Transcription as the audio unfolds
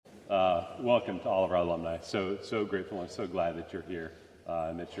welcome to all of our alumni. So grateful and so glad that you're here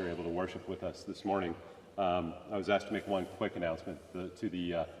and that you're able to worship with us this morning. I was asked to make one quick announcement to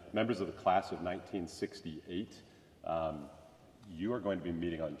the members of the class of 1968. You are going to be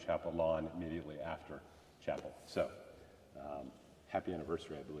meeting on Chapel Lawn immediately after chapel. So happy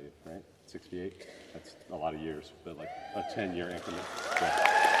anniversary, I believe, right? 68? That's a lot of years, but like a 10-year increment.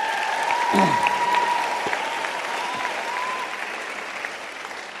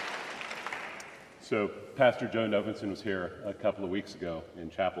 So Pastor Joe Novenson was here a couple of weeks ago in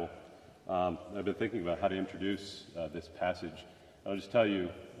chapel. I've been thinking about how to introduce this passage. I'll just tell you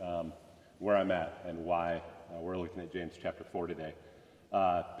where I'm at and why we're looking at James chapter 4 today.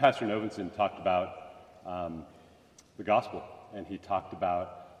 Pastor Novenson talked about the gospel, and he talked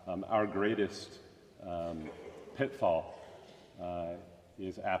about our greatest pitfall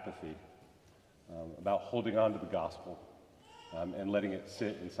is apathy, about holding on to the gospel and letting it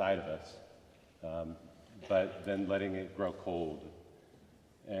sit inside of us. But then letting it grow cold.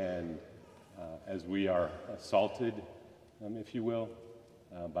 And as we are assaulted, if you will,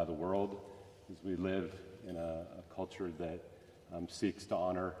 by the world, as we live in a culture that seeks to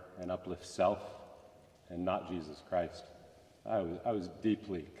honor and uplift self and not Jesus Christ, I was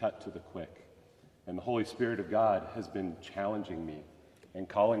deeply cut to the quick. And the Holy Spirit of God has been challenging me and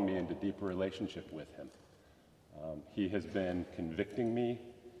calling me into deeper relationship with Him. He has been convicting me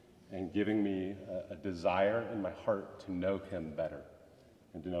and giving me a desire in my heart to know Him better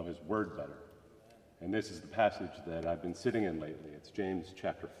and to know His Word better. And this is the passage that I've been sitting in lately. It's James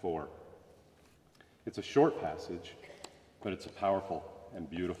chapter 4. It's a short passage, but it's a powerful and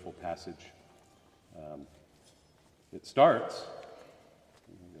beautiful passage. It starts,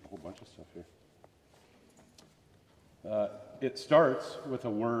 I've got a whole bunch of stuff here. It starts with a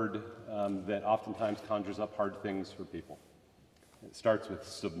word that oftentimes conjures up hard things for people. It starts with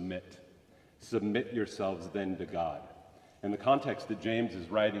submit. Submit yourselves then to God. And the context that James is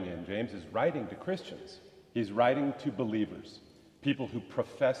writing in, James is writing to Christians. He's writing to believers, people who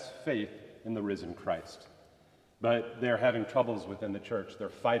profess faith in the risen Christ. But they're having troubles within the church. They're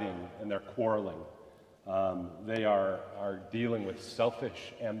fighting and they're quarreling. They are dealing with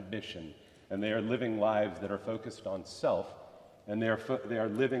selfish ambition, and they are living lives that are focused on self, and they are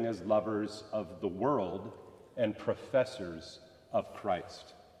living as lovers of the world and professors of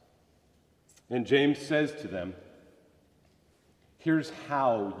Christ. And James says to them, here's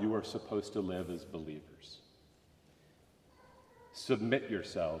how you are supposed to live as believers. Submit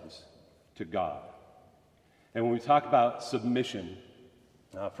yourselves to God. And when we talk about submission,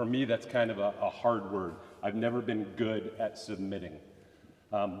 for me that's kind of a hard word. I've never been good at submitting.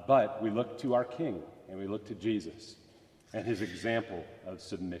 But we look to our King, and we look to Jesus and His example of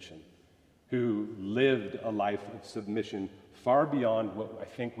submission, who lived a life of submission far beyond what I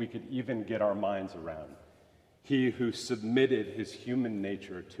think we could even get our minds around. He who submitted his human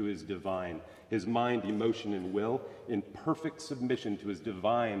nature to his divine, his mind, emotion, and will, in perfect submission to his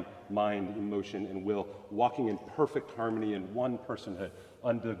divine mind, emotion, and will, walking in perfect harmony in one personhood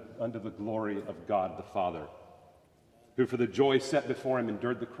under the glory of God the Father, who for the joy set before him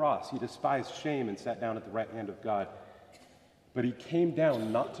endured the cross. He despised shame and sat down at the right hand of God. But he came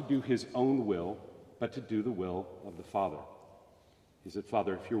down not to do his own will, but to do the will of the Father. He said,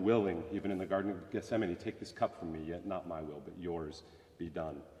 Father, if you're willing, even in the Garden of Gethsemane, take this cup from me, yet not my will, but yours be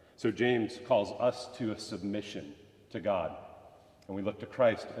done. So James calls us to a submission to God, and we look to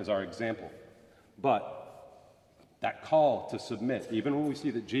Christ as our example. But that call to submit, even when we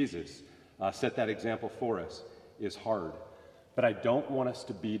see that Jesus set that example for us, is hard. But I don't want us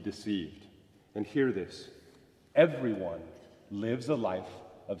to be deceived. And hear this. Everyone lives a life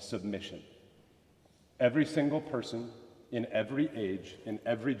of submission. Every single person in every age, in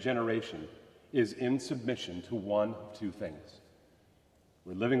every generation, is in submission to one of two things.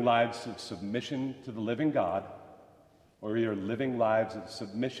 We're living lives of submission to the living God, or we are living lives of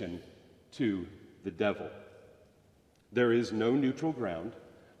submission to the devil. There is no neutral ground.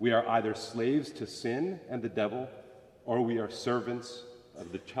 We are either slaves to sin and the devil, or we are servants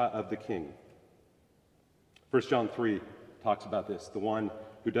of the King. 1 John 3 talks about this. The one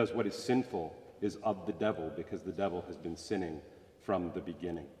who does what is sinful is of the devil, because the devil has been sinning from the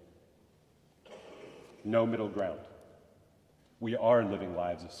beginning. No middle ground. We are living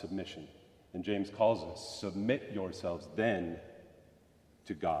lives of submission. And James calls us, submit yourselves then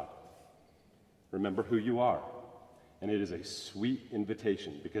to God. Remember who you are. And it is a sweet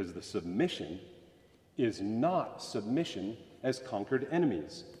invitation, because the submission is not submission as conquered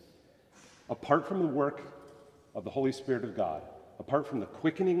enemies. Apart from the work of the Holy Spirit of God, apart from the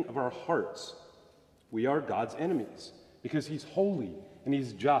quickening of our hearts, we are God's enemies, because He's holy and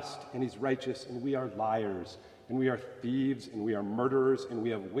he's just, and he's righteous, and we are liars, and we are thieves, and we are murderers, and we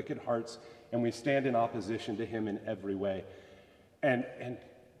have wicked hearts, and we stand in opposition to him in every way. And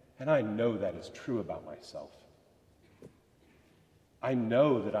I know that is true about myself. I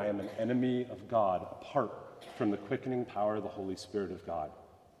know that I am an enemy of God apart from the quickening power of the Holy Spirit of God.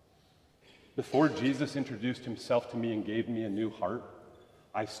 Before Jesus introduced himself to me and gave me a new heart,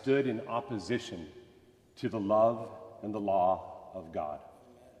 I stood in opposition to the love and the law of God.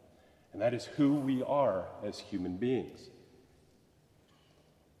 And that is who we are as human beings.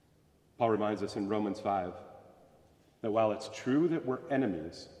 Paul reminds us in Romans 5 that while it's true that we're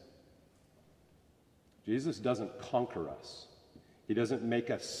enemies, Jesus doesn't conquer us. He doesn't make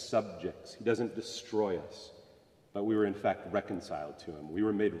us subjects. He doesn't destroy us. But we were in fact reconciled to him. We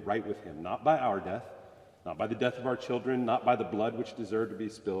were made right with him, not by our death, not by the death of our children, not by the blood which deserved to be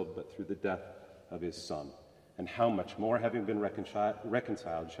spilled, but through the death of his Son. And how much more, having been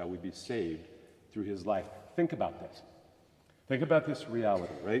reconciled, shall we be saved through his life? Think about this. Think about this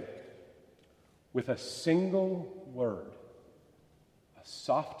reality, right? With a single word, a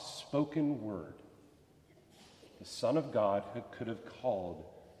soft-spoken word, the Son of God could have called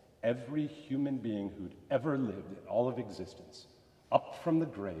every human being who'd ever lived in all of existence up from the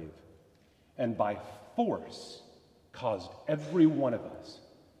grave, and by force caused every one of us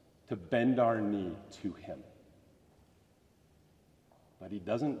to bend our knee to him. But he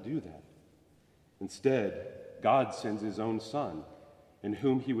doesn't do that. Instead, God sends his own Son, in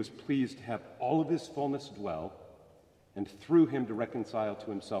whom he was pleased to have all of his fullness dwell, and through him to reconcile to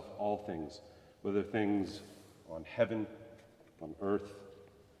himself all things, whether things on heaven, on earth.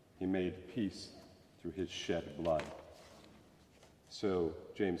 He made peace through his shed blood. So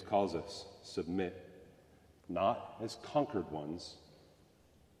James calls us, submit, not as conquered ones,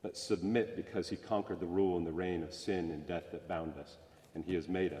 but submit because he conquered the rule and the reign of sin and death that bound us, and he has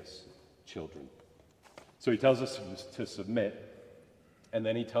made us children. So he tells us to submit, and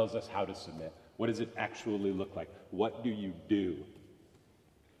then he tells us how to submit. What does it actually look like? What do you do?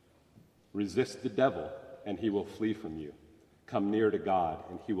 Resist the devil, and he will flee from you. Come near to God,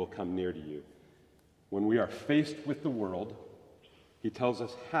 and he will come near to you. When we are faced with the world, he tells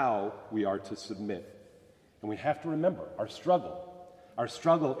us how we are to submit. And we have to remember our struggle. Our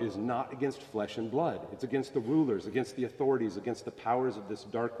struggle is not against flesh and blood. It's against the rulers, against the authorities, against the powers of this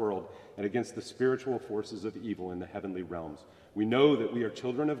dark world, and against the spiritual forces of evil in the heavenly realms. We know that we are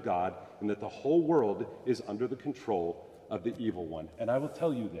children of God, and that the whole world is under the control of the evil one. And I will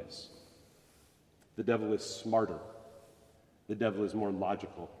tell you this. The devil is smarter. The devil is more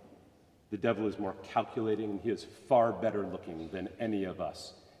logical. The devil is more calculating, and he is far better looking than any of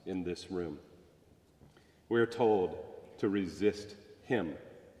us in this room. We're told to resist him.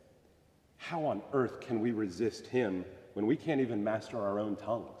 How on earth can we resist him when we can't even master our own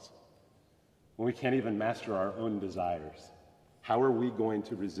tongues? When we can't even master our own desires? How are we going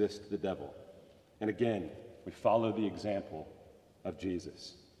to resist the devil? And again, we follow the example of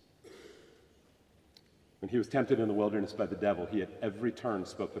Jesus. When he was tempted in the wilderness by the devil, he at every turn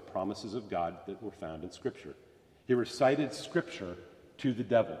spoke the promises of God that were found in Scripture. He recited Scripture to the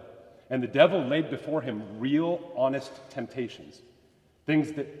devil. And the devil laid before him real, honest temptations,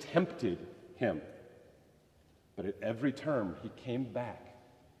 things that tempted him. But at every turn, he came back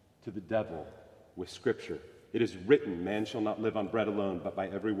to the devil with Scripture. It is written, man shall not live on bread alone, but by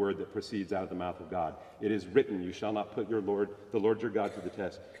every word that proceeds out of the mouth of God. It is written, you shall not put the Lord your God to the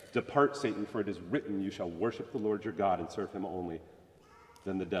test. Depart, Satan, for it is written, you shall worship the Lord your God and serve him only.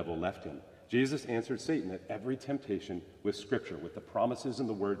 Then the devil left him. Jesus answered Satan at every temptation with Scripture, with the promises and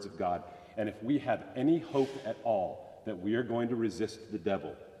the words of God. And if we have any hope at all that we are going to resist the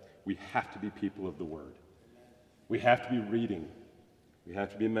devil, we have to be people of the Word. We have to be reading. We have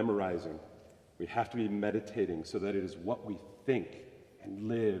to be memorizing. We have to be meditating so that it is what we think and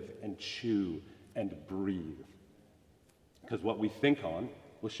live and chew and breathe. Because what we think on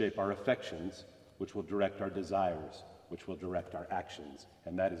will shape our affections, which will direct our desires, which will direct our actions.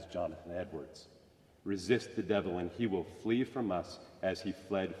 And that is Jonathan Edwards. Resist the devil and he will flee from us as he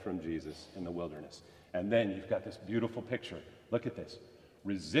fled from Jesus in the wilderness. And then you've got this beautiful picture. Look at this.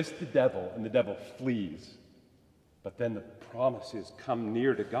 Resist the devil and the devil flees. But then the promise is come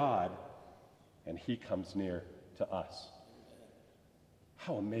near to God and he comes near to us.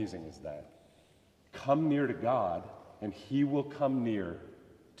 How amazing is that? Come near to God, and he will come near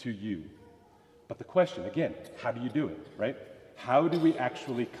to you. But the question, again, how do you do it, right? How do we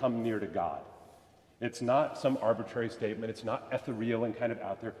actually come near to God? It's not some arbitrary statement. It's not ethereal and kind of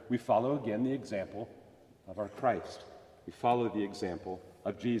out there. We follow, again, the example of our Christ. We follow the example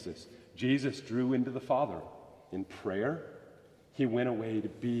of Jesus. Jesus drew into the Father in prayer, He went away to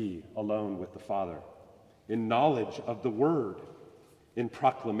be alone with the Father, in knowledge of the Word, in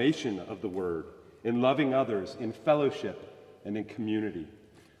proclamation of the Word, in loving others, in fellowship, and in community.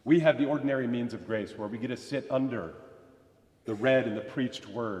 We have the ordinary means of grace where we get to sit under the read and the preached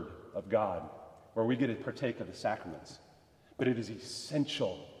Word of God, where we get to partake of the sacraments. But it is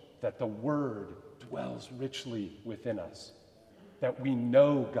essential that the Word dwells richly within us, that we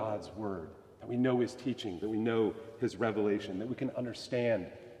know God's Word, that we know His teaching, that we know His revelation, that we can understand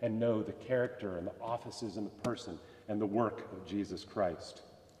and know the character and the offices and the person and the work of Jesus Christ.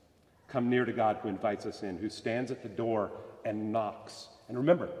 Come near to God who invites us in, who stands at the door and knocks. And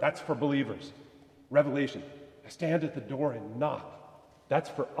remember, that's for believers. Revelation, I stand at the door and knock. That's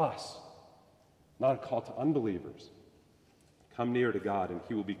for us, not a call to unbelievers. Come near to God and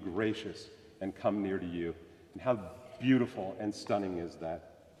He will be gracious and come near to you. And how beautiful and stunning is that?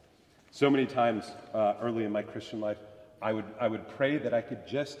 So many times early in my Christian life, I would pray that I could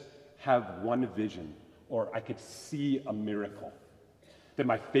just have one vision, or I could see a miracle, that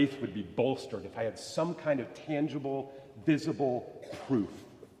my faith would be bolstered if I had some kind of tangible, visible proof.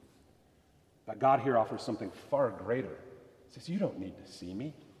 But God here offers something far greater. He says, you don't need to see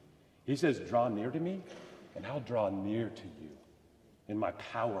me. He says, draw near to me, and I'll draw near to you. In my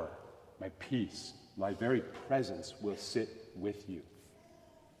power, my peace, my very presence will sit with you.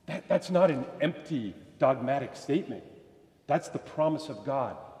 That's not an empty, dogmatic statement. That's the promise of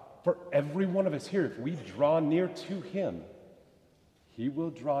God. For every one of us here, if we draw near to Him, He will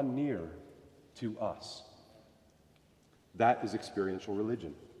draw near to us. That is experiential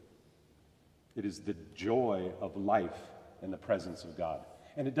religion. It is the joy of life in the presence of God.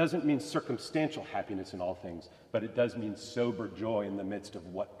 And it doesn't mean circumstantial happiness in all things, but it does mean sober joy in the midst of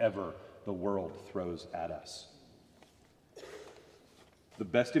whatever the world throws at us. The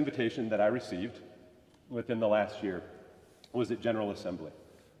best invitation that I received within the last year was at General Assembly.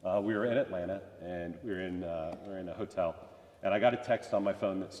 We were in Atlanta, and we were in a hotel, and I got a text on my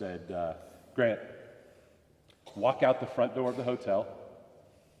phone that said, Grant, walk out the front door of the hotel,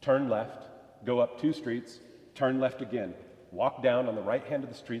 turn left, go up 2 streets, turn left again. Walk down on the right hand of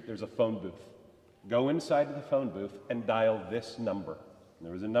the street, there's a phone booth. Go inside of the phone booth and dial this number. And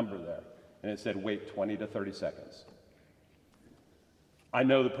there was a number there, and it said, wait 20 to 30 seconds. I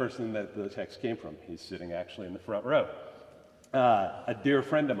know the person that the text came from. He's sitting actually in the front row. A dear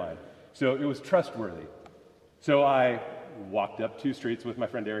friend of mine. So it was trustworthy. So I walked up 2 streets with my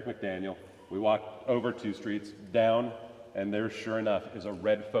friend Eric McDaniel. We walked over 2 streets, down, and there, sure enough, is a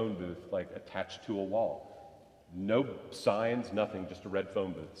red phone booth, like attached to a wall. No signs, nothing, just a red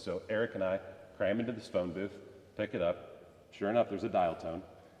phone booth. So Eric and I cram into this phone booth, pick it up. Sure enough, there's a dial tone.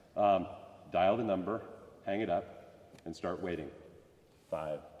 Dial the number, hang it up, and start waiting.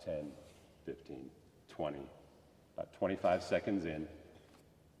 5, 10, 15, 20. About 25 seconds in,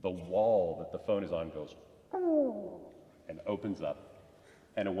 the wall that the phone is on goes and opens up,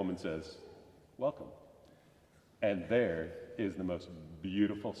 and a woman says, welcome. And there is the most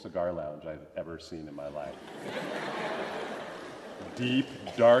beautiful cigar lounge I've ever seen in my life. Deep,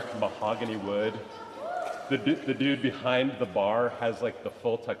 dark mahogany wood. The dude behind the bar has like the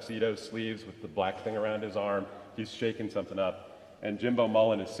full tuxedo sleeves with the black thing around his arm. He's shaking something up. And Jimbo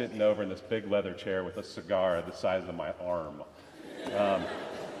Mullen is sitting over in this big leather chair with a cigar the size of my arm.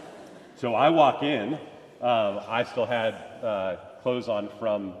 So I walk in. I still had clothes on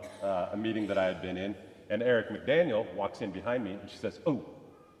from a meeting that I had been in. And Eric McDaniel walks in behind me, and she says, oh,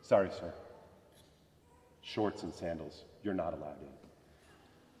 sorry, sir. Shorts and sandals. You're not allowed in.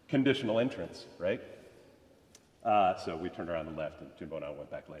 Conditional entrance, right? So we turned around and left, and Jimbo and I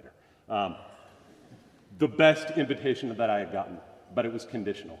went back later. The best invitation that I had gotten, but it was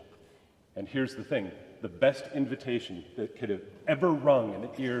conditional. And here's the thing. The best invitation that could have ever rung in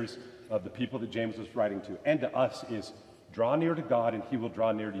the ears of the people that James was writing to, and to us, is draw near to God and He will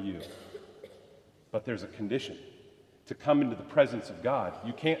draw near to you. But there's a condition. To come into the presence of God,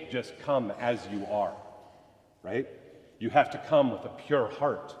 you can't just come as you are, right? You have to come with a pure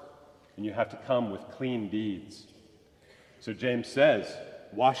heart, and you have to come with clean deeds. So James says,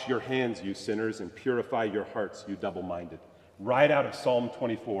 wash your hands, you sinners, and purify your hearts, you double-minded. Right out of Psalm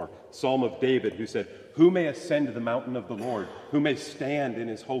 24, Psalm of David, who said, who may ascend to the mountain of the Lord? Who may stand in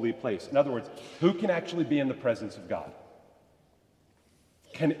His holy place? In other words, who can actually be in the presence of God?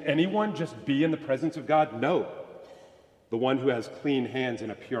 Can anyone just be in the presence of God? No. The one who has clean hands and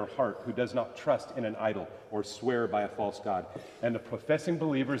a pure heart, who does not trust in an idol or swear by a false god. And the professing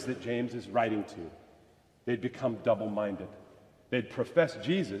believers that James is writing to, they'd become double-minded. They'd profess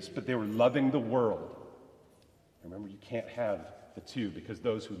Jesus, but they were loving the world. Remember, you can't have the two, because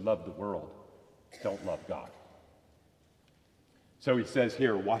those who love the world don't love God. So he says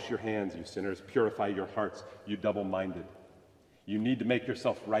here, wash your hands, you sinners, purify your hearts, you double-minded. You need to make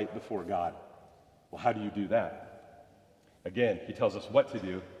yourself right before God. Well, how do you do that? Again, he tells us what to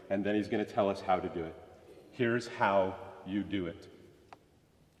do, and then he's going to tell us how to do it. Here's how you do it.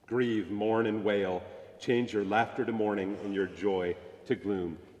 Grieve, mourn, and wail. Change your laughter to mourning and your joy to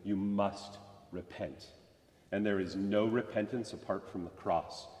gloom. You must repent. And there is no repentance apart from the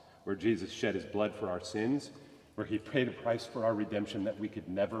cross, where Jesus shed his blood for our sins, where he paid a price for our redemption that we could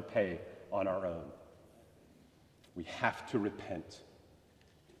never pay on our own. We have to repent.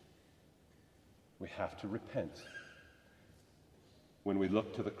 We have to repent. When we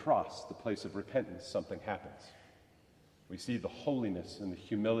look to the cross, the place of repentance, something happens. We see the holiness and the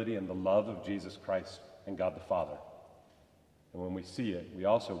humility and the love of Jesus Christ and God the Father. And when we see it, we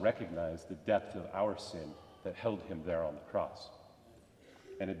also recognize the depth of our sin that held him there on the cross.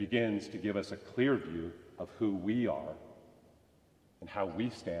 And it begins to give us a clear view of who we are and how we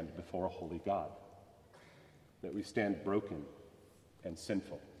stand before a holy God. That we stand broken and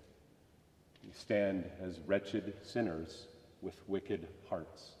sinful. We stand as wretched sinners with wicked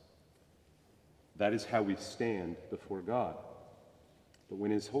hearts. That is how we stand before God. But when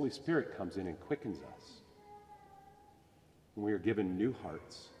his Holy Spirit comes in and quickens us, when we are given new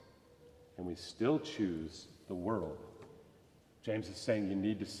hearts, and we still choose the world, James is saying you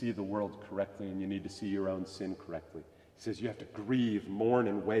need to see the world correctly and you need to see your own sin correctly. He says you have to grieve, mourn,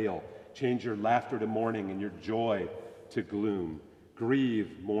 and wail. Change your laughter to mourning and your joy to gloom.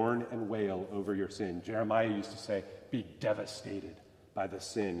 Grieve, mourn, and wail over your sin. Jeremiah used to say, be devastated by the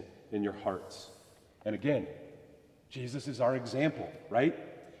sin in your hearts. And again, Jesus is our example, right?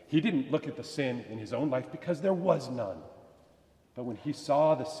 He didn't look at the sin in his own life because there was none. But when he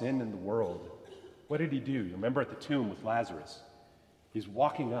saw the sin in the world, what did he do? You remember at the tomb with Lazarus? He's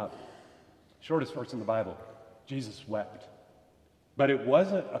walking up. Shortest verse in the Bible. Jesus wept. But it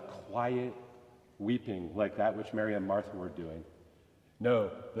wasn't a quiet weeping like that which Mary and Martha were doing.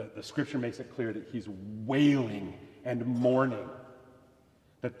 No, the scripture makes it clear that he's wailing and mourning.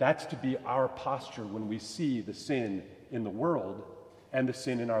 That's to be our posture when we see the sin in the world and the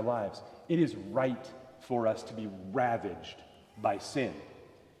sin in our lives. It is right for us to be ravaged by sin.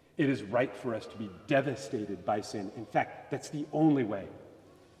 It is right for us to be devastated by sin. In fact, that's the only way.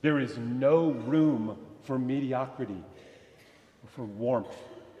 There is no room for mediocrity or for warmth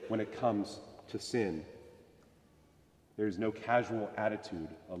when it comes to sin. There is no casual attitude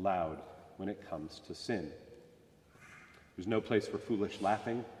allowed when it comes to sin. There's no place for foolish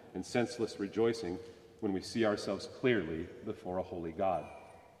laughing and senseless rejoicing when we see ourselves clearly before a holy God.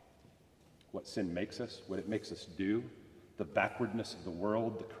 What sin makes us, what it makes us do, the backwardness of the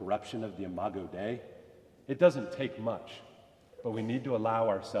world, the corruption of the Imago Dei, it doesn't take much, but we need to allow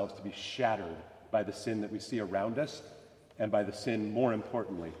ourselves to be shattered by the sin that we see around us and by the sin, more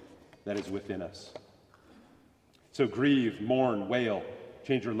importantly, that is within us. So grieve, mourn, wail,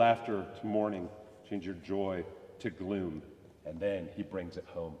 change your laughter to mourning, change your joy to gloom. And then he brings it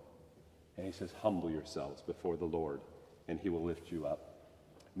home. And he says, humble yourselves before the Lord, and he will lift you up.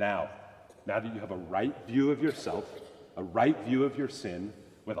 Now that you have a right view of yourself, a right view of your sin,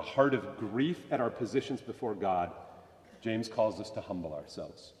 with a heart of grief at our positions before God, James calls us to humble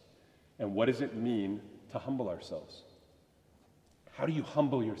ourselves. And what does it mean to humble ourselves? How do you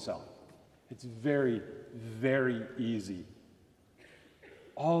humble yourself? It's very, very easy.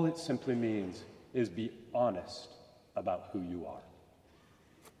 All it simply means is be honest about who you are.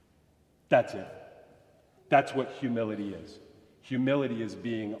 That's it. That's what humility is. Humility is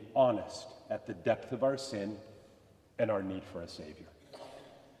being honest at the depth of our sin and our need for a Savior.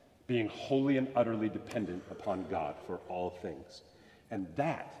 Being wholly and utterly dependent upon God for all things. And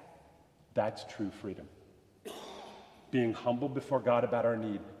that's true freedom. Being humble before God about our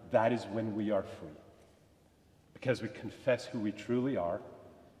need, that is when we are free. Because we confess who we truly are.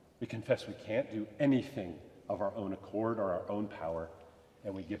 We confess we can't do anything of our own accord or our own power,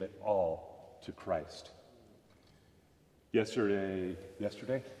 and we give it all to Christ. Yesterday,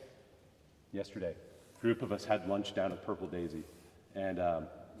 a group of us had lunch down at Purple Daisy, and a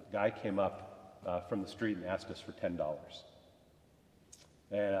guy came up from the street and asked us for $10.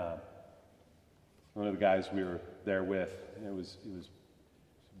 And one of the guys we were there with, and it was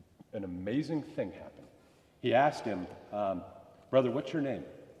an amazing thing happened. He asked him, brother, what's your name?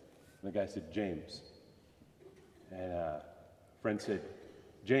 And the guy said, James. And a friend said,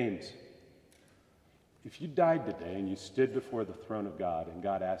 James, if you died today and you stood before the throne of God and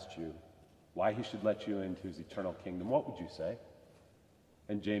God asked you why he should let you into his eternal kingdom, what would you say?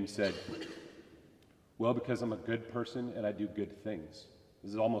 And James said, well, because I'm a good person and I do good things.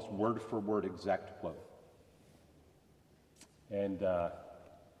 This is almost word for word exact quote. And a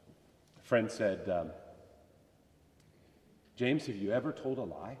friend said, James, have you ever told a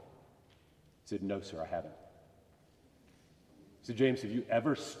lie? I said, no, sir, I haven't. He said, James, have you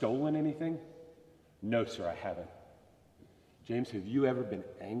ever stolen anything? No, sir, I haven't. James, have you ever been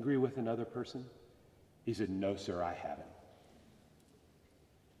angry with another person? He said, no, sir, I haven't.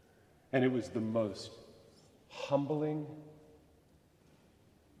 And it was the most humbling.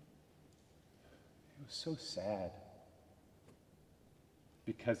 It was so sad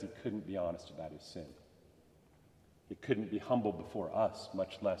because he couldn't be honest about his sin. He couldn't be humble before us,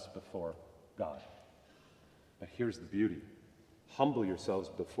 much less before God. But here's the beauty. Humble yourselves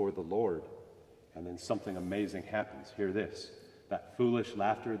before the Lord, and then something amazing happens. Hear this. That foolish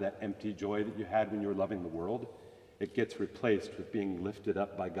laughter, that empty joy that you had when you were loving the world, it gets replaced with being lifted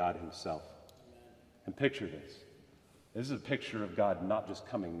up by God himself. And picture this. This is a picture of God not just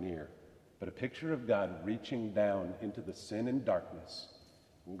coming near, but a picture of God reaching down into the sin and darkness,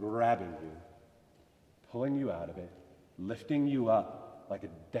 and grabbing you, pulling you out of it, lifting you up like a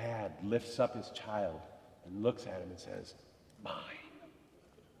dad lifts up his child and looks at him and says, mine.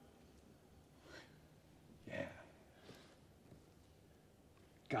 Yeah.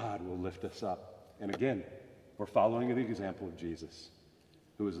 God will lift us up. And again, we're following the example of Jesus,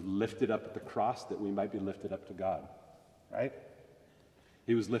 who was lifted up at the cross that we might be lifted up to God, right?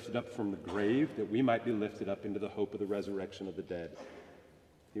 He was lifted up from the grave that we might be lifted up into the hope of the resurrection of the dead.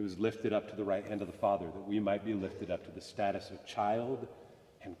 He was lifted up to the right hand of the Father that we might be lifted up to the status of child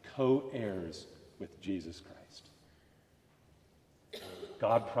and co-heirs with Jesus Christ.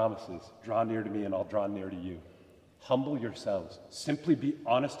 God promises, draw near to me and I'll draw near to you. Humble yourselves. Simply be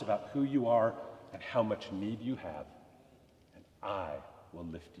honest about who you are and how much need you have, and I will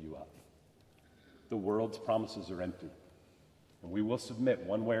lift you up. The world's promises are empty, and we will submit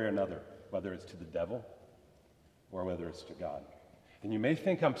one way or another, whether it's to the devil or whether it's to God. And you may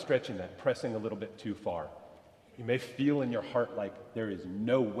think I'm stretching that, pressing a little bit too far. You may feel in your heart like there is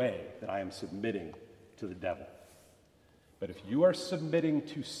no way that I am submitting to the devil. But if you are submitting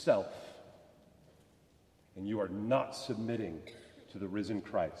to self, and you are not submitting to the risen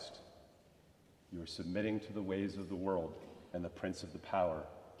Christ, you are submitting to the ways of the world and the prince of the power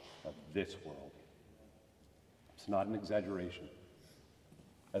of this world. It's not an exaggeration.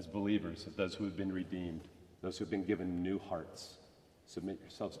 As believers, of those who have been redeemed, those who have been given new hearts, submit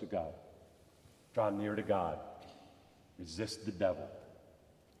yourselves to God. Draw near to God. Resist the devil.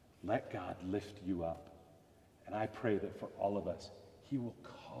 Let God lift you up. And I pray that for all of us, he will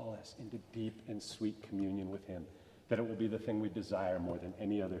call us into deep and sweet communion with him, that it will be the thing we desire more than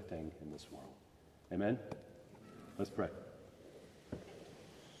any other thing in this world. Amen? Let's pray.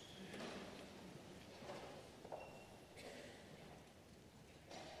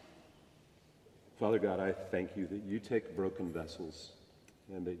 Father God, I thank you that you take broken vessels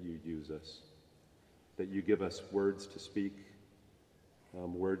and that you use us, that you give us words to speak,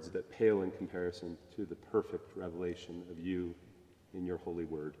 words that pale in comparison to the perfect revelation of you in your holy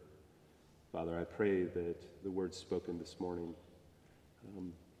word. Father, I pray that the words spoken this morning will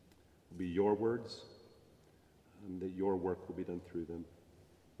be your words, that your work will be done through them.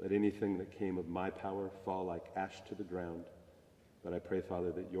 Let anything that came of my power fall like ash to the ground. But I pray,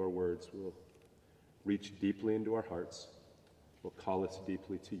 Father, that your words will reach deeply into our hearts, will call us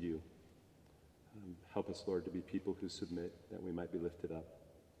deeply to you. Help us, Lord, to be people who submit, that we might be lifted up.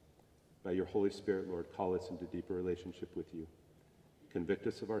 By your Holy Spirit, Lord, call us into deeper relationship with you. Convict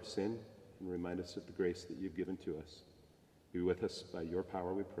us of our sin and remind us of the grace that you've given to us. Be with us by your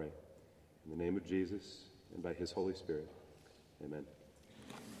power, we pray. In the name of Jesus and by his Holy Spirit. Amen.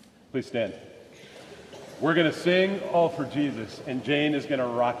 Please stand. We're going to sing All for Jesus, and Jane is going to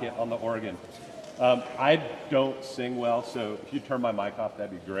rock it on the organ. I don't sing well, so if you turn my mic off,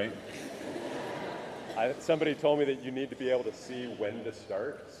 that'd be great. Somebody told me that you need to be able to see when to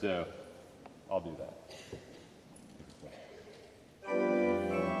start, so I'll do that.